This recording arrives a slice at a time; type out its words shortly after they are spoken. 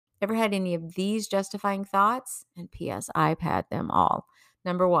Ever had any of these justifying thoughts? And P.S., I've had them all.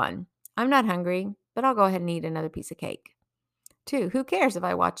 Number one, I'm not hungry, but I'll go ahead and eat another piece of cake. Two, who cares if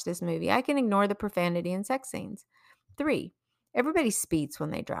I watch this movie? I can ignore the profanity and sex scenes. Three, everybody speeds when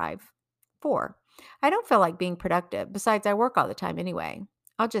they drive. Four, I don't feel like being productive. Besides, I work all the time anyway.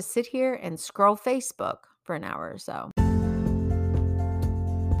 I'll just sit here and scroll Facebook for an hour or so.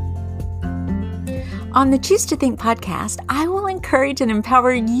 On the Choose to Think podcast, I will encourage and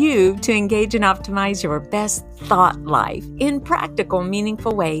empower you to engage and optimize your best thought life in practical,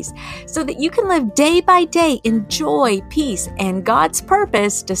 meaningful ways so that you can live day by day in joy, peace, and God's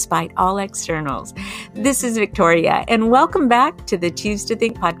purpose despite all externals. This is Victoria, and welcome back to the Choose to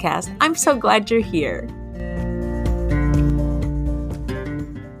Think podcast. I'm so glad you're here.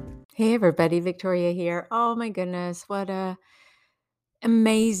 Hey everybody, Victoria here. Oh my goodness, what a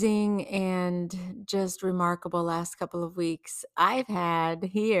amazing and just remarkable last couple of weeks I've had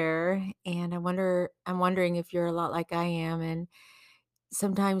here, and I'm wondering if you're a lot like I am, and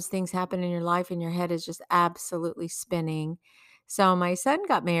sometimes things happen in your life and your head is just absolutely spinning. So my son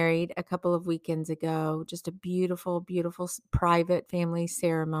got married a couple of weekends ago, just a beautiful, beautiful private family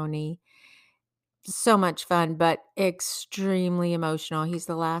ceremony. So much fun, but extremely emotional. He's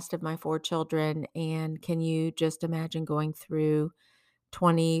the last of my four children, and can you just imagine going through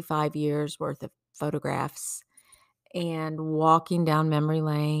 25 years worth of photographs and walking down memory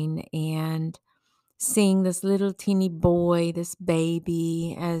lane and seeing this little teeny boy, this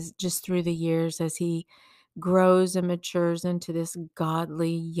baby, as just through the years as he grows and matures into this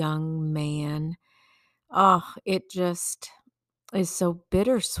godly young man. Oh, it just is so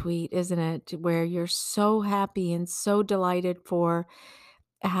bittersweet, isn't it? Where you're so happy and so delighted for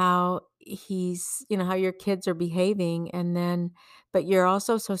how how your kids are behaving, and then but you're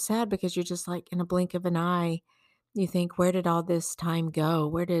also so sad because you're just like, in a blink of an eye, you think, where did all this time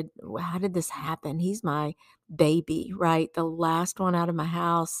go? How did this happen? He's my baby, right? The last one out of my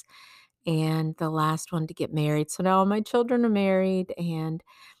house and the last one to get married. So now all my children are married, and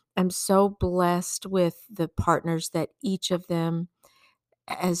I'm so blessed with the partners that each of them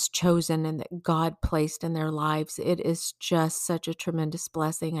has chosen and that God placed in their lives. It is just such a tremendous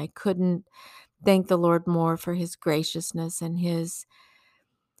blessing. I couldn't thank the Lord more for his graciousness and his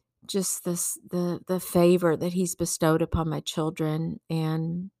just the favor that he's bestowed upon my children.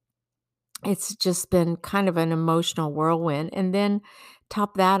 And it's just been kind of an emotional whirlwind. And then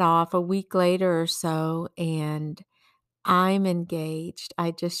top that off a week later or so, and I'm engaged.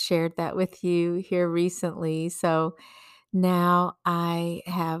 I just shared that with you here recently. So now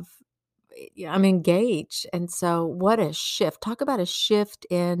I'm engaged. And so what a shift. Talk about a shift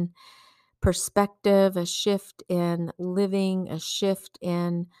in perspective, a shift in living, a shift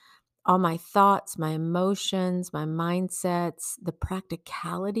in all my thoughts, my emotions, my mindsets, the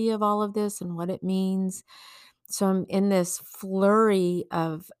practicality of all of this and what it means. So I'm in this flurry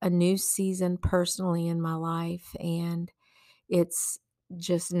of a new season personally in my life, and it's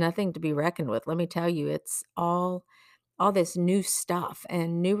just nothing to be reckoned with. Let me tell you, it's all this new stuff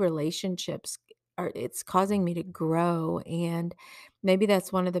and new relationships it's causing me to grow. And maybe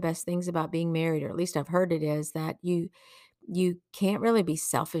that's one of the best things about being married, or at least I've heard it is, that you can't really be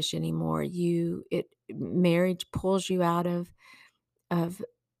selfish anymore. Marriage pulls you out of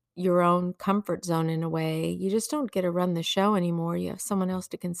your own comfort zone in a way. You just don't get to run the show anymore. You have someone else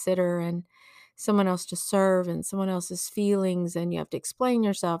to consider and someone else to serve and someone else's feelings, and you have to explain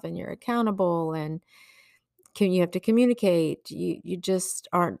yourself, and you're accountable, and you have to communicate. You just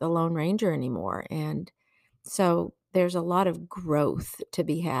aren't the Lone Ranger anymore. And so there's a lot of growth to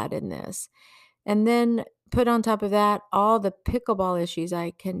be had in this. And then put on top of that all the pickleball issues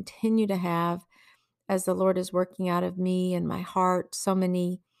I continue to have as the Lord is working out of me and my heart so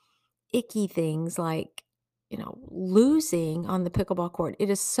many icky things, like, losing on the pickleball court. It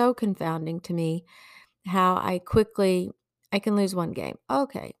is so confounding to me how I can lose one game.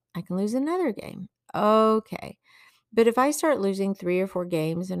 Okay. I can lose another game. Okay. But if I start losing 3 or 4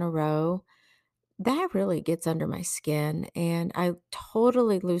 games in a row, that really gets under my skin, and I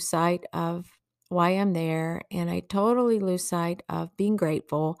totally lose sight of why I'm there, and I totally lose sight of being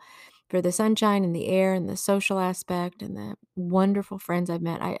grateful for the sunshine and the air and the social aspect and the wonderful friends I've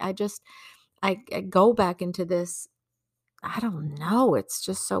met. I go back into this, I don't know, it's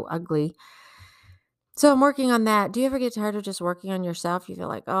just so ugly. So I'm working on that. Do you ever get tired of just working on yourself? You feel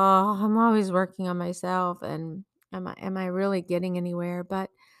like, oh, I'm always working on myself, and am I really getting anywhere? But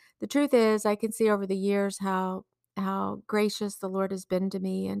the truth is, I can see over the years how gracious the Lord has been to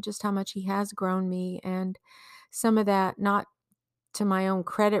me, and just how much he has grown me. And some of that, not to my own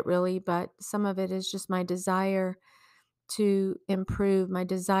credit really, but some of it is just my desire to improve, my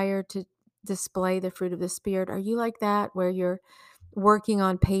desire to display the fruit of the Spirit. Are you like that, where you're working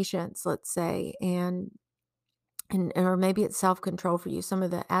on patience, let's say, and or maybe it's self-control for you, some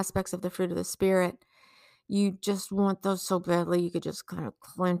of the aspects of the fruit of the Spirit, you just want those so badly, you could just kind of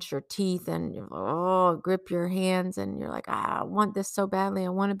clench your teeth and grip your hands, and you're like, I want this so badly. I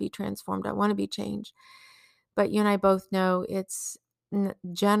want to be transformed. I want to be changed. But you and I both know it's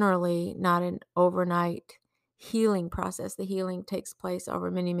generally not an overnight healing process. The healing takes place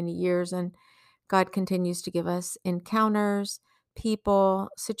over many, many years, and God continues to give us encounters, people,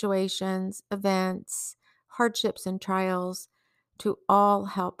 situations, events, hardships, and trials to all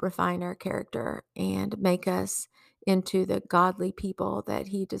help refine our character and make us into the godly people that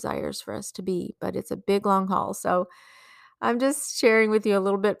He desires for us to be. But it's a big, long haul. So I'm just sharing with you a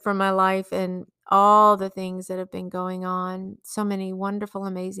little bit from my life and all the things that have been going on. So many wonderful,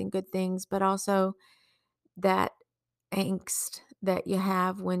 amazing, good things, but also that angst that you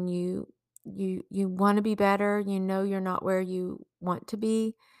have when you want to be better, you know you're not where you want to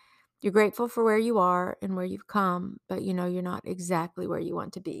be. You're grateful for where you are and where you've come, but you know you're not exactly where you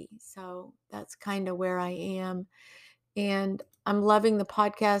want to be. So that's kind of where I am. And I'm loving the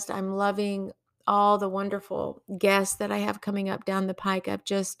podcast. I'm loving all the wonderful guests that I have coming up down the pike. I've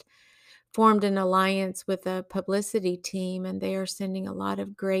just formed an alliance with a publicity team, and they are sending a lot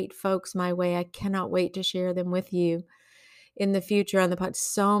of great folks my way. I cannot wait to share them with you in the future on the pod.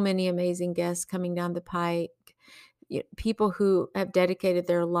 So many amazing guests coming down the pike. People who have dedicated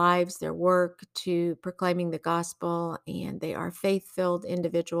their lives, their work to proclaiming the gospel, and they are faith-filled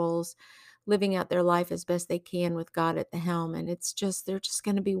individuals living out their life as best they can with God at the helm. And they're just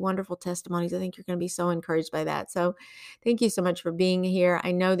going to be wonderful testimonies. I think you're going to be so encouraged by that. So thank you so much for being here.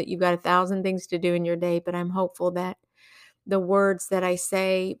 I know that you've got 1,000 things to do in your day, but I'm hopeful that the words that I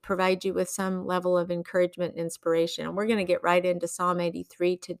say provide you with some level of encouragement and inspiration. And we're going to get right into Psalm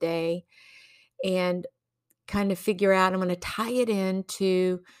 83 today and kind of figure out, I'm going to tie it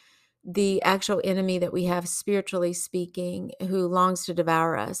into the actual enemy that we have, spiritually speaking, who longs to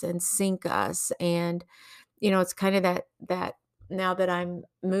devour us and sink us. And, it's kind of that now that I'm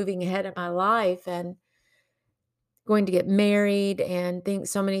moving ahead in my life and going to get married and think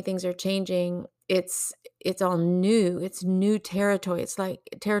so many things are changing. It's all new. It's new territory. It's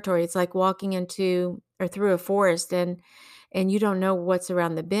like walking into or through a forest, and you don't know what's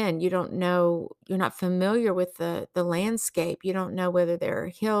around the bend. You don't know, you're not familiar with the landscape. You don't know whether there are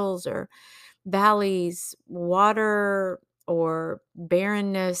hills or valleys, water or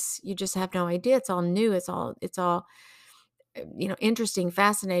barrenness. You just have no idea. It's all new. It's all interesting,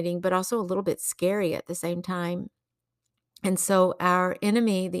 fascinating, but also a little bit scary at the same time. And so our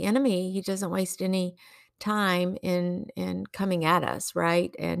enemy, the enemy, he doesn't waste any time in coming at us,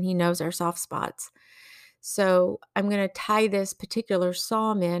 right? And he knows our soft spots. So I'm going to tie this particular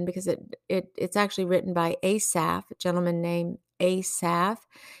psalm in because it's actually written by Asaph, a gentleman named Asaph.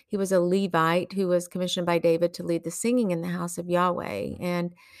 He was a Levite who was commissioned by David to lead the singing in the house of Yahweh.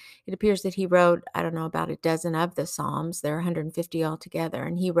 And it appears that he wrote, I don't know, about a dozen of the psalms. There are 150 altogether.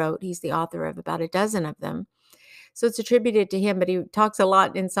 And he's the author of about a dozen of them. So it's attributed to him, but he talks a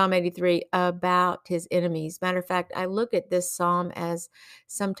lot in Psalm 83 about his enemies. Matter of fact, I look at this psalm as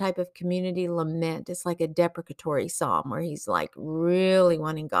some type of community lament. It's like a deprecatory psalm where he's like really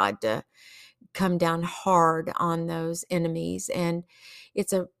wanting God to come down hard on those enemies. And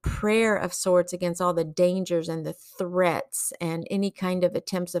it's a prayer of sorts against all the dangers and the threats and any kind of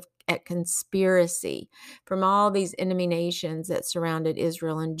attempts at conspiracy from all these enemy nations that surrounded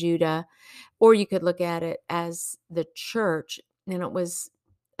Israel and Judah. Or you could look at it as the church, and it was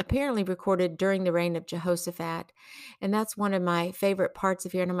apparently recorded during the reign of Jehoshaphat. And that's one of my favorite parts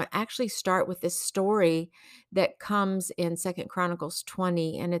of here. And I'm going to actually start with this story that comes in Second Chronicles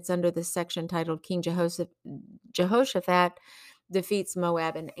 20, and it's under the section titled King Jehoshaphat defeats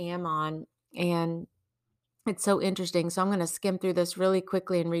Moab and Ammon. And it's so interesting. So I'm going to skim through this really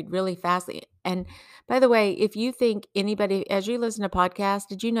quickly and read really fastly. And by the way, if you think anybody, as you listen to podcasts,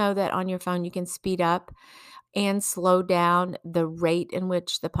 did you know that on your phone you can speed up and slow down the rate in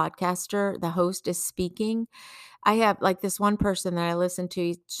which the host is speaking? I have like this one person that I listen to,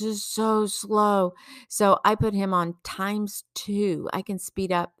 he's just so slow. So I put him on times two. I can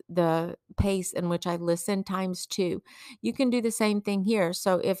speed up the pace in which I listen times two. You can do the same thing here.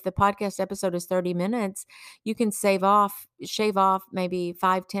 So if the podcast episode is 30 minutes, you can shave off maybe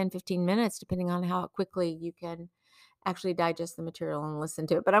 5, 10, 15 minutes, depending on how quickly you can actually digest the material and listen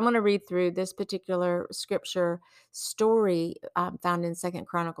to it. But I'm going to read through this particular scripture story found in Second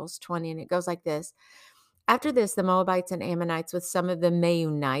Chronicles 20, and it goes like this. After this, the Moabites and Ammonites with some of the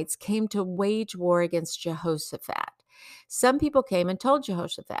Meunites came to wage war against Jehoshaphat. Some people came and told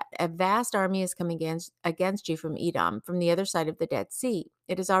Jehoshaphat, a vast army is coming against you from Edom, from the other side of the Dead Sea.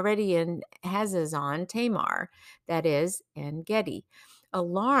 It is already in Hazazon Tamar, that is, En Gedi.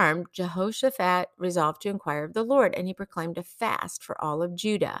 Alarmed, Jehoshaphat resolved to inquire of the Lord, and he proclaimed a fast for all of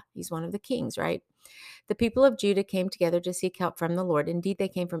Judah. He's one of the kings, right? The people of Judah came together to seek help from the Lord. Indeed, they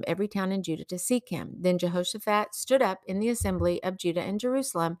came from every town in Judah to seek him. Then Jehoshaphat stood up in the assembly of Judah and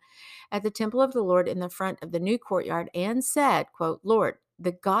Jerusalem at the temple of the Lord in the front of the new courtyard and said, quote, Lord,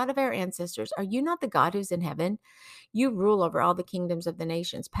 the God of our ancestors, are you not the God who's in heaven? You rule over all the kingdoms of the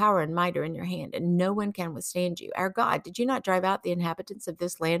nations. Power and might are in your hand, and no one can withstand you. Our God, did you not drive out the inhabitants of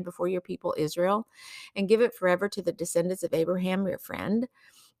this land before your people Israel and give it forever to the descendants of Abraham, your friend?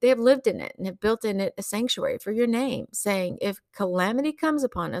 They have lived in it and have built in it a sanctuary for your name, saying, if calamity comes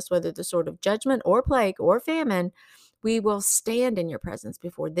upon us, whether the sword of judgment or plague or famine, we will stand in your presence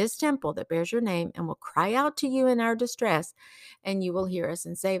before this temple that bears your name and will cry out to you in our distress, and you will hear us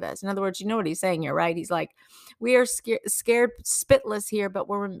and save us. In other words, you know what he's saying here, right? He's like, we are scared spitless here, but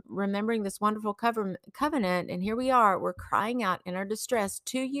we're remembering this wonderful covenant, and here we are. We're crying out in our distress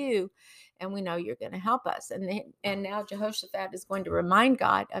to you, and we know you're going to help us. And now Jehoshaphat is going to remind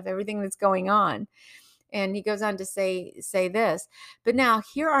God of everything that's going on. And he goes on to say this, but now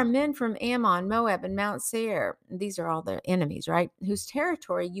here are men from Ammon, Moab, and Mount Seir. These are all the enemies, right? Whose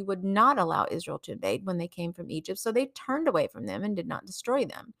territory you would not allow Israel to invade when they came from Egypt. So they turned away from them and did not destroy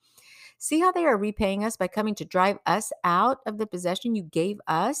them. See how they are repaying us by coming to drive us out of the possession you gave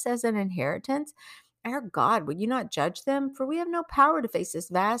us as an inheritance? Our God, would you not judge them? For we have no power to face this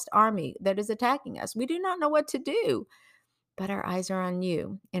vast army that is attacking us. We do not know what to do, but our eyes are on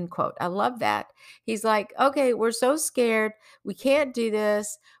you, end quote. I love that. He's like, okay, we're so scared. We can't do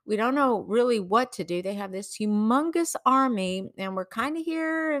this. We don't know really what to do. They have this humongous army, and we're kind of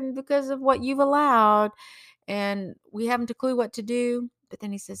here and because of what you've allowed, and we haven't a clue what to do. But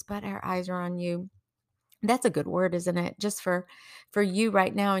then he says, but our eyes are on you. That's a good word, isn't it? Just for you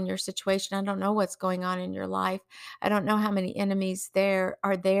right now in your situation. I don't know what's going on in your life. I don't know how many enemies there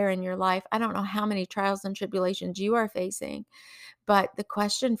are in your life. I don't know how many trials and tribulations you are facing. But the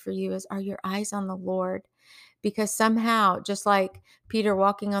question for you is, are your eyes on the Lord? Because somehow, just like Peter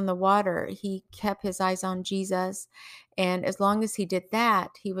walking on the water, he kept his eyes on Jesus. And as long as he did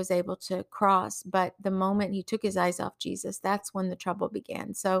that, he was able to cross. But the moment he took his eyes off Jesus, that's when the trouble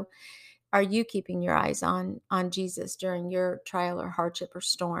began. So are you keeping your eyes on Jesus during your trial or hardship or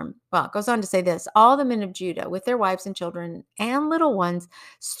storm? Well, it goes on to say this, all the men of Judah with their wives and children and little ones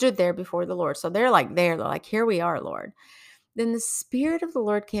stood there before the Lord. So they're like, here we are, Lord. Then the Spirit of the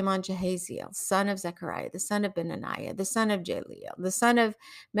Lord came on Jehaziel, son of Zechariah, the son of Benaniah, the son of Jaeliel, the son of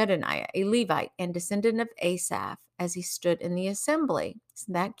Medaniah, a Levite and descendant of Asaph, as he stood in the assembly.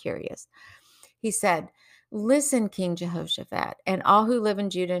 Isn't that curious? He said, listen, King Jehoshaphat, and all who live in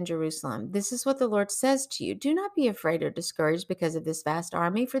Judah and Jerusalem. This is what the Lord says to you. Do not be afraid or discouraged because of this vast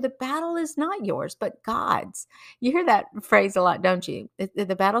army, for the battle is not yours, but God's. You hear that phrase a lot, don't you?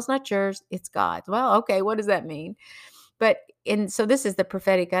 The battle's not yours, it's God's. Well, okay, what does that mean? But so this is the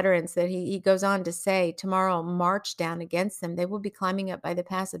prophetic utterance that he goes on to say, tomorrow march down against them. They will be climbing up by the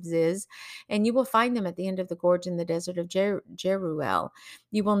pass of Ziz, and you will find them at the end of the gorge in the desert of Jeruel.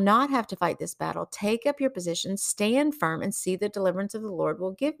 You will not have to fight this battle. Take up your position, stand firm, and see the deliverance of the Lord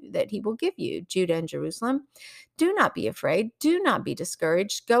that he will give you, Judah and Jerusalem. Do not be afraid. Do not be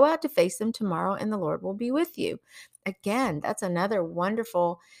discouraged. Go out to face them tomorrow, and the Lord will be with you. Again, that's another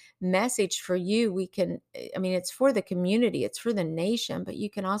wonderful message for you. It's for the community, it's for the nation, but you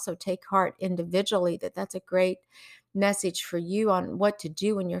can also take heart individually that's a great message for you on what to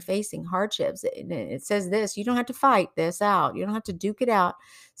do when you're facing hardships. It says this, you don't have to fight this out. You don't have to duke it out.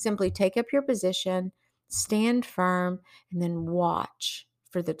 Simply take up your position, stand firm, and then watch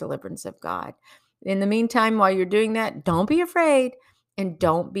for the deliverance of God. In the meantime, while you're doing that, don't be afraid. And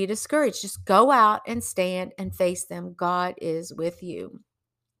don't be discouraged. Just go out and stand and face them. God is with you.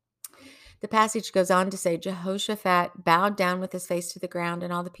 The passage goes on to say, Jehoshaphat bowed down with his face to the ground,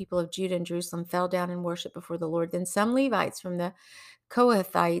 and all the people of Judah and Jerusalem fell down and worshiped before the Lord. Then some Levites from the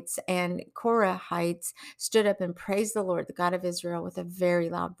Kohathites and Korahites stood up and praised the Lord, the God of Israel, with a very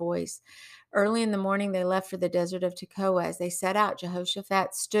loud voice. Early in the morning, they left for the desert of Tekoa. As they set out,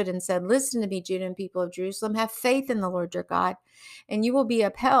 Jehoshaphat stood and said, listen to me, Judah and people of Jerusalem. Have faith in the Lord your God, and you will be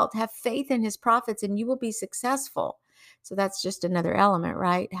upheld. Have faith in his prophets, and you will be successful. So that's just another element,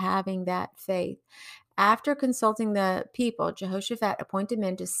 right? Having that faith. After consulting the people, Jehoshaphat appointed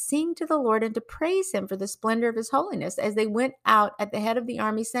men to sing to the Lord and to praise him for the splendor of his holiness as they went out at the head of the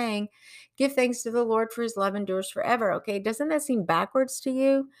army, saying, "Give thanks to the Lord, for his love endures forever." Okay, doesn't that seem backwards to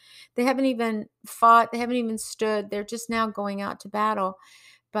you? They haven't even fought, they haven't even stood, they're just now going out to battle.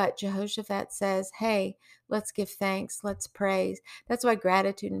 But Jehoshaphat says, hey, let's give thanks, let's praise. That's why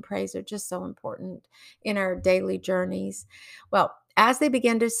gratitude and praise are just so important in our daily journeys. Well, as they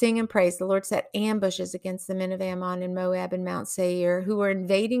began to sing and praise, the Lord set ambushes against the men of Ammon and Moab and Mount Seir, who were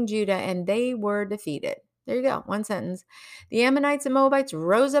invading Judah, and they were defeated. There you go, one sentence. The Ammonites and Moabites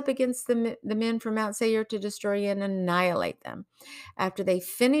rose up against the men from Mount Seir to destroy and annihilate them. After they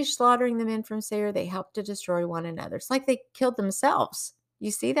finished slaughtering the men from Seir, they helped to destroy one another. It's like they killed themselves.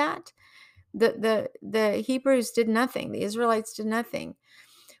 You see that? The Hebrews did nothing. The Israelites did nothing.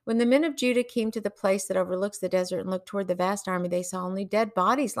 When the men of Judah came to the place that overlooks the desert and looked toward the vast army, they saw only dead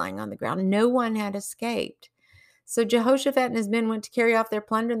bodies lying on the ground. No one had escaped. So Jehoshaphat and his men went to carry off their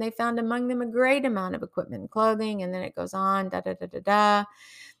plunder, and they found among them a great amount of equipment and clothing. And then it goes on, da da da da da.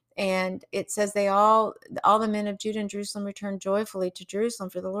 And it says all the men of Judah and Jerusalem returned joyfully to Jerusalem,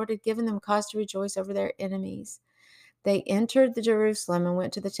 for the Lord had given them cause to rejoice over their enemies. They entered the Jerusalem and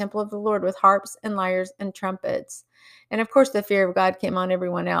went to the temple of the Lord with harps and lyres and trumpets. And of course, the fear of God came on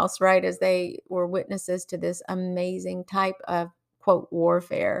everyone else, right? As they were witnesses to this amazing type of, quote,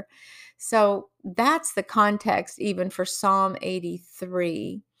 warfare. So that's the context even for Psalm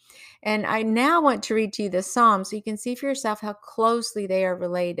 83. And I now want to read to you the Psalm so you can see for yourself how closely they are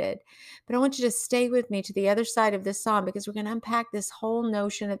related. But I want you to stay with me to the other side of this Psalm, because we're going to unpack this whole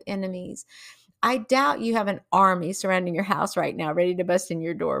notion of enemies. I doubt you have an army surrounding your house right now, ready to bust in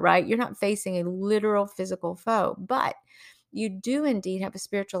your door, right? You're not facing a literal physical foe, but you do indeed have a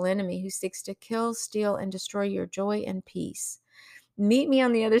spiritual enemy who seeks to kill, steal, and destroy your joy and peace. Meet me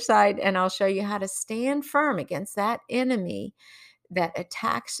on the other side, and I'll show you how to stand firm against that enemy that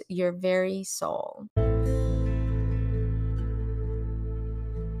attacks your very soul.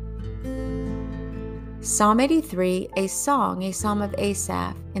 Psalm 83, a song, a psalm of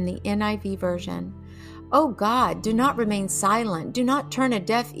Asaph in the NIV version. O God, do not remain silent. Do not turn a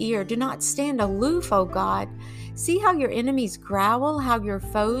deaf ear. Do not stand aloof, O God. See how your enemies growl, how your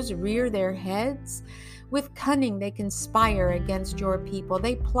foes rear their heads. With cunning they conspire against your people.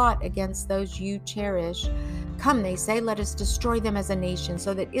 They plot against those you cherish. Come, they say, let us destroy them as a nation,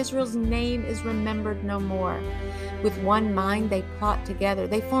 so that Israel's name is remembered no more. With one mind they plot together.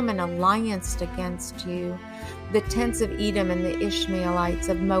 They form an alliance against you. The tents of Edom and the Ishmaelites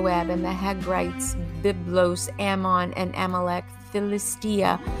of Moab and the Hagrites, Byblos, Ammon, and Amalek,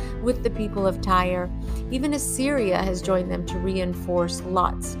 Philistia, with the people of Tyre. Even Assyria has joined them to reinforce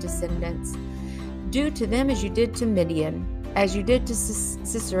Lot's descendants. Do to them as you did to Midian, as you did to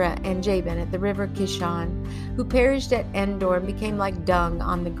Sisera and Jabin at the river Kishon, who perished at Endor and became like dung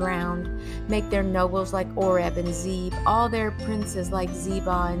on the ground. Make their nobles like Oreb and Zeb, all their princes like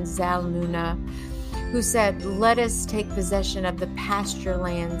Zebah and Zalmunna, who said, let us take possession of the pasture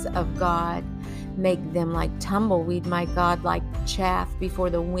lands of God. Make them like tumbleweed, my God, like chaff before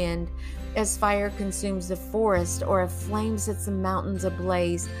the wind, as fire consumes the forest or a flame sets the mountains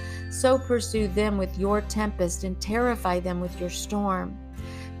ablaze. So pursue them with your tempest and terrify them with your storm.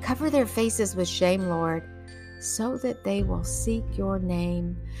 Cover their faces with shame, Lord, so that they will seek your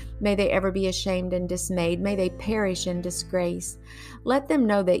name. May they ever be ashamed and dismayed. May they perish in disgrace. Let them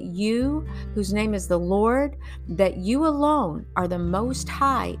know that you, whose name is the Lord, that you alone are the most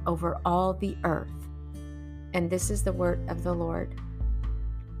high over all the earth. And this is the word of the Lord.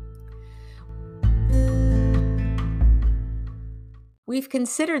 We've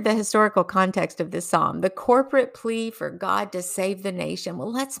considered the historical context of this psalm, the corporate plea for God to save the nation. Well,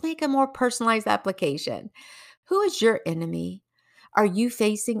 let's make a more personalized application. Who is your enemy? Are you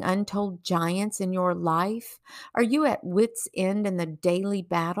facing untold giants in your life? Are you at wit's end in the daily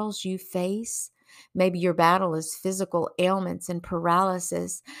battles you face? Maybe your battle is physical ailments and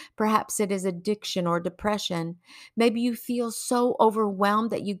paralysis. Perhaps it is addiction or depression. Maybe you feel so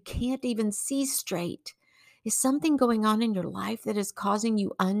overwhelmed that you can't even see straight. Is something going on in your life that is causing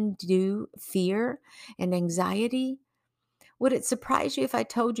you undue fear and anxiety? Would it surprise you if I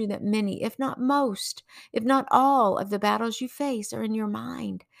told you that many, if not most, if not all of the battles you face are in your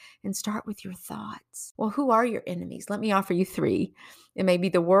mind? And start with your thoughts. Well, who are your enemies? Let me offer you three. It may be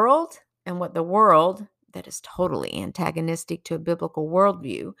the world, and what the world, that is totally antagonistic to a biblical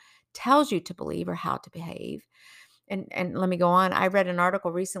worldview, tells you to believe or how to behave. And let me go on. I read an article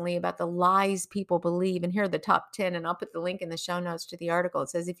recently about the lies people believe, and here are the top 10, and I'll put the link in the show notes to the article. It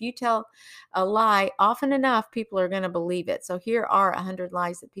says, if you tell a lie often enough, people are going to believe it. So here are 100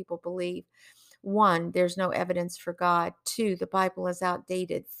 lies that people believe. One, there's no evidence for God. Two, the Bible is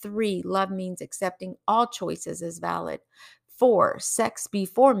outdated. Three, love means accepting all choices as valid. Four, sex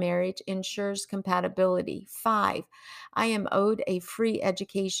before marriage ensures compatibility. Five, I am owed a free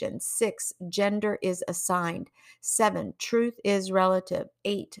education. Six, gender is assigned. Seven, truth is relative.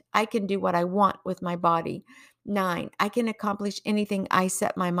 Eight, I can do what I want with my body. Nine, I can accomplish anything I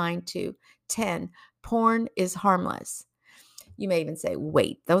set my mind to. 10, porn is harmless. You may even say,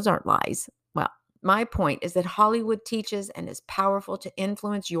 wait, those aren't lies. Well, my point is that Hollywood teaches and is powerful to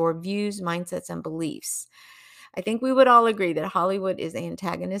influence your views, mindsets, and beliefs. I think we would all agree that Hollywood is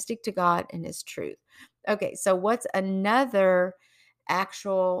antagonistic to God and His truth. Okay, so what's another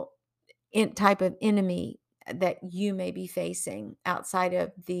actual type of enemy that you may be facing outside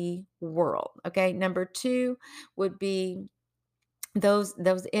of the world? Okay, number two would be those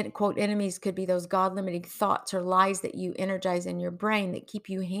quote enemies could be those God limiting thoughts or lies that you energize in your brain that keep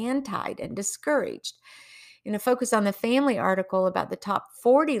you hand tied and discouraged. In a Focus on the Family article about the top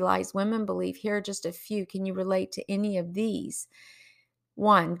 40 lies women believe, here are just a few. Can you relate to any of these?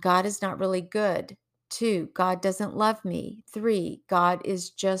 One, God is not really good. Two, God doesn't love me. Three, God is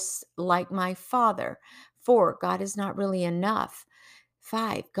just like my father. Four, God is not really enough.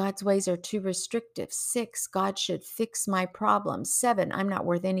 Five, God's ways are too restrictive. Six, God should fix my problems. Seven, I'm not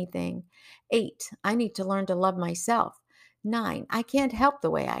worth anything. Eight, I need to learn to love myself. Nine, I can't help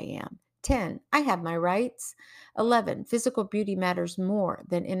the way I am. 10, I have my rights. 11, physical beauty matters more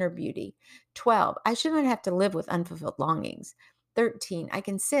than inner beauty. 12, I shouldn't have to live with unfulfilled longings. 13, I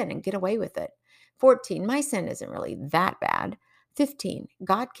can sin and get away with it. 14, my sin isn't really that bad. 15,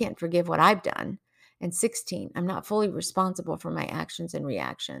 God can't forgive what I've done. And 16, I'm not fully responsible for my actions and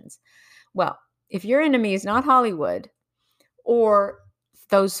reactions. Well, if your enemy is not Hollywood or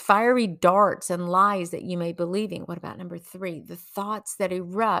those fiery darts and lies that you may be believing, what about number three? The thoughts that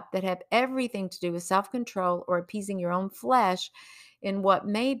erupt that have everything to do with self-control or appeasing your own flesh in what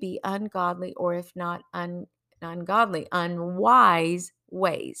may be ungodly, or if not ungodly, unwise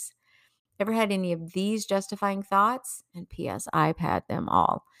ways. Ever had any of these justifying thoughts? And P.S., I've had them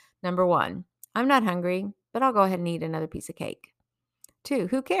all. Number one, I'm not hungry, but I'll go ahead and eat another piece of cake. Two,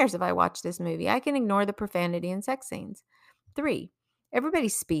 who cares if I watch this movie? I can ignore the profanity and sex scenes. Three, everybody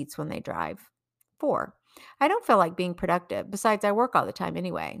speeds when they drive. Four, I don't feel like being productive. Besides, I work all the time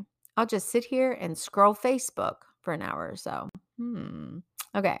anyway. I'll just sit here and scroll Facebook for an hour or so.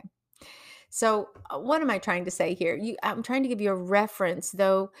 Okay. So, what am I trying to say here? I'm trying to give you a reference,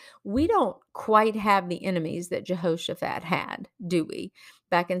 though we don't quite have the enemies that Jehoshaphat had, do we?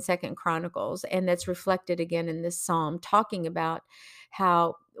 Back in Second Chronicles, and that's reflected again in this psalm, talking about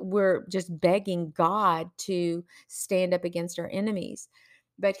how we're just begging God to stand up against our enemies.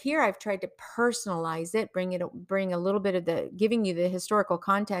 But here I've tried to personalize it, bring a little bit of giving you the historical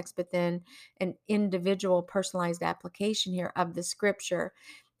context, but then an individual personalized application here of the scripture.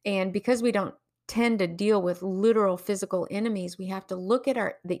 And because we don't tend to deal with literal physical enemies, we have to look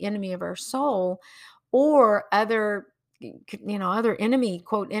at the enemy of our soul or other other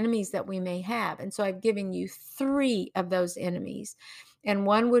quote enemies that we may have. And so I've given you three of those enemies. And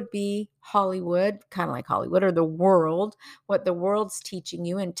one would be Hollywood, kind of like Hollywood, or the world, what the world's teaching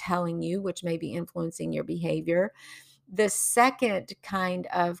you and telling you, which may be influencing your behavior. The second kind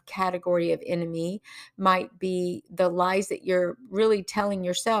of category of enemy might be the lies that you're really telling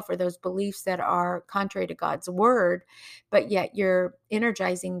yourself, or those beliefs that are contrary to God's word, but yet you're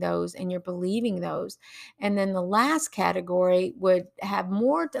energizing those and you're believing those. And then the last category would have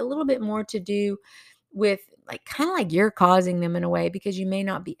a little bit more to do with like kind of like you're causing them in a way, because you may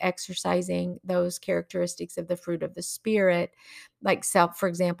not be exercising those characteristics of the fruit of the spirit, like for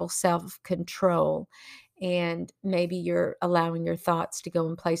example, self-control. And maybe you're allowing your thoughts to go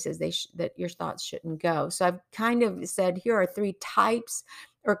in places that your thoughts shouldn't go. So I've kind of said here are three types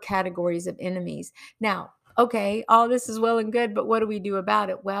or categories of enemies. Now, okay, all this is well and good, but what do we do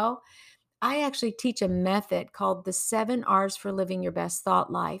about it? Well, I actually teach a method called the 7 R's for living your best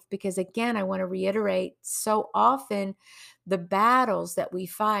thought life, because again, I want to reiterate, so often the battles that we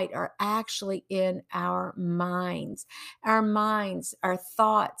fight are actually in our minds. Our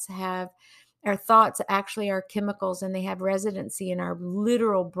thoughts actually are chemicals, and they have residency in our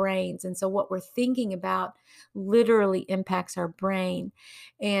literal brains. And so what we're thinking about literally impacts our brain.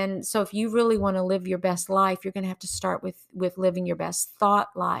 And so if you really want to live your best life, you're going to have to start with living your best thought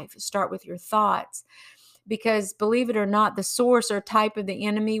life. Start with your thoughts. Because believe it or not, the source or type of the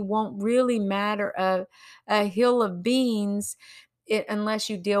enemy won't really matter a hill of beans unless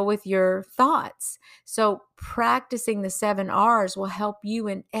you deal with your thoughts. So practicing the 7 R's will help you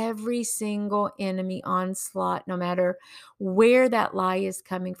in every single enemy onslaught, no matter where that lie is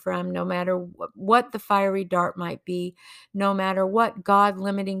coming from, no matter what the fiery dart might be, no matter what God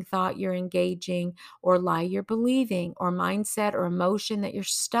limiting thought you're engaging, or lie you're believing, or mindset or emotion that you're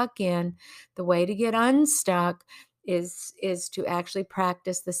stuck in. The way to get unstuck is to actually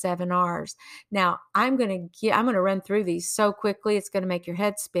practice the 7 R's. Now, I'm going to run through these so quickly it's going to make your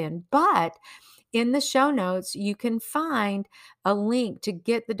head spin, but in the show notes, you can find a link to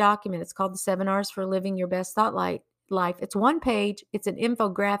get the document. It's called the 7 R's for Living Your Best Thought Life. It's one page. It's an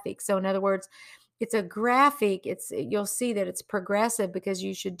infographic. So in other words, it's a graphic. You'll see that it's progressive because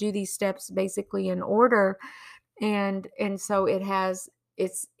you should do these steps basically in order. And so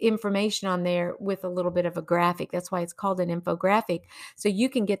it's information on there with a little bit of a graphic. That's why it's called an infographic. So you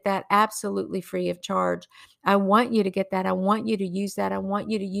can get that absolutely free of charge. I want you to get that. I want you to use that. I want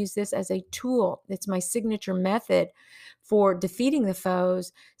you to use this as a tool. It's my signature method for defeating the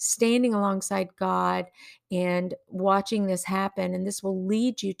foes, standing alongside God, and watching this happen. And this will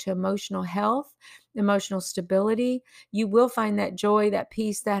lead you to emotional health, emotional stability. You will find that joy, that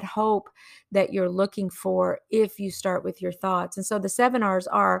peace, that hope that you're looking for if you start with your thoughts. And so the 7 R's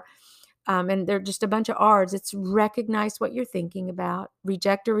are, and they're just a bunch of R's. It's recognize what you're thinking about,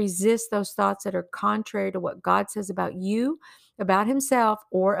 reject or resist those thoughts that are contrary to what God says about you, about himself,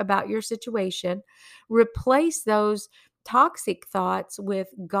 or about your situation. Replace those toxic thoughts with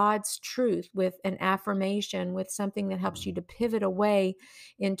God's truth, with an affirmation, with something that helps you to pivot away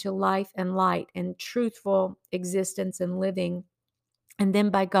into life and light and truthful existence and living. And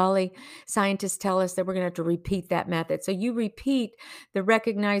then, by golly, scientists tell us that we're going to have to repeat that method. So you repeat the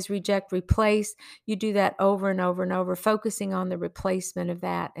recognize, reject, replace. You do that over and over and over, focusing on the replacement of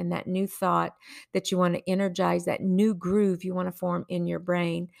that and that new thought that you want to energize, that new groove you want to form in your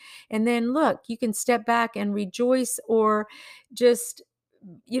brain. And then look, you can step back and rejoice, or just,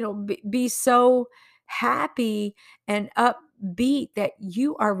 be so happy and upbeat that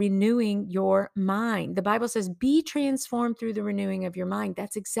you are renewing your mind. The Bible says, be transformed through the renewing of your mind.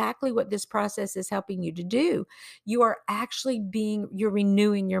 That's exactly what this process is helping you to do. You are actually you're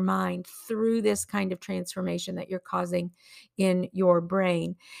renewing your mind through this kind of transformation that you're causing in your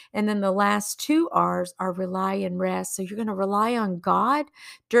brain. And then the last 2 R's are rely and rest. So you're going to rely on God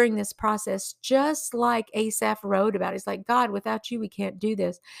during this process, just like Asaph wrote about. It's like, God, without you, we can't do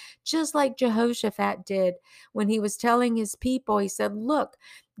this. Just like Jehoshaphat did when he was telling his people. He said, look,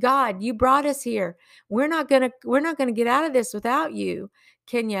 God, you brought us here. We're not going to get out of this without you.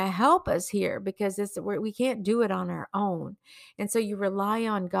 Can you help us here? Because we can't do it on our own. And so you rely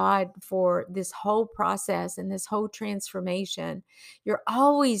on God for this whole process and this whole transformation. You're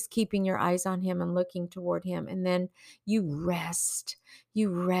always keeping your eyes on him and looking toward him. And then you rest. You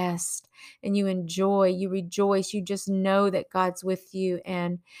rest and you enjoy, you rejoice. You just know that God's with you,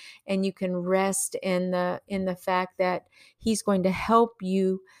 and you can rest in the fact that he's going to help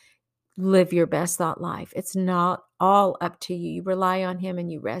you live your best thought life. It's not all up to you. You rely on him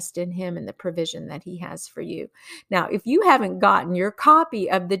and you rest in him and the provision that he has for you. Now, if you haven't gotten your copy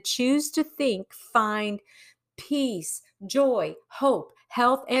of the Choose to Think, Find Peace, Joy, Hope,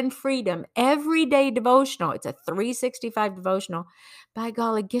 Health, and Freedom everyday devotional, it's a 365 devotional. By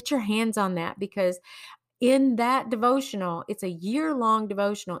golly, get your hands on that, because in that devotional, it's a year-long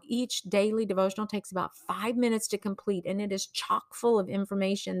devotional. Each daily devotional takes about 5 minutes to complete, and it is chock full of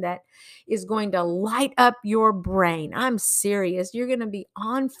information that is going to light up your brain. I'm serious. You're going to be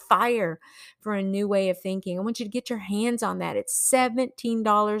on fire for a new way of thinking. I want you to get your hands on that. It's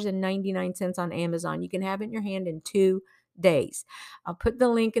 $17.99 on Amazon. You can have it in your hand in 2 days. I'll put the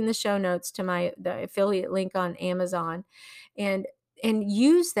link in the show notes to the affiliate link on Amazon. And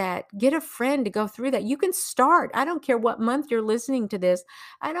use that. Get a friend to go through that. You can start. I don't care what month you're listening to this.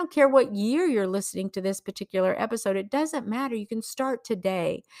 I don't care what year you're listening to this particular episode. It doesn't matter. You can start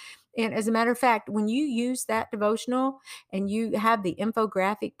today. And as a matter of fact, when you use that devotional and you have the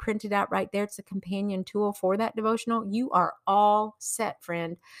infographic printed out right there, it's a companion tool for that devotional, you are all set,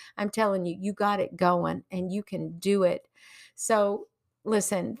 friend. I'm telling you, you got it going and you can do it. So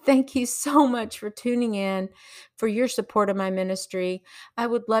listen, thank you so much for tuning in, for your support of my ministry. I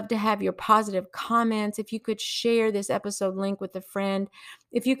would love to have your positive comments. If you could share this episode link with a friend,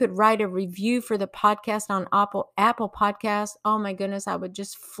 if you could write a review for the podcast on Apple Podcasts, oh my goodness, I would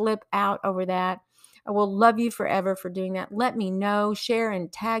just flip out over that. I will love you forever for doing that. Let me know, share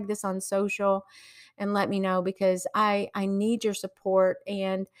and tag this on social, and let me know, because I need your support.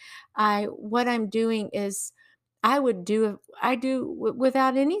 And what I'm doing is I do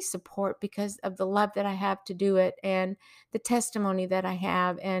without any support because of the love that I have to do it and the testimony that I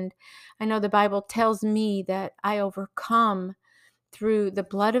have. And I know the Bible tells me that I overcome through the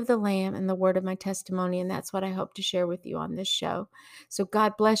blood of the Lamb and the word of my testimony. And that's what I hope to share with you on this show. So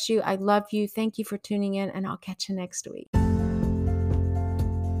God bless you. I love you. Thank you for tuning in, and I'll catch you next week.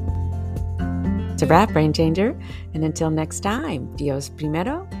 To wrap, Brain Changer. And until next time, Dios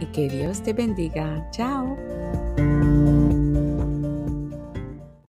primero y que Dios te bendiga. Ciao.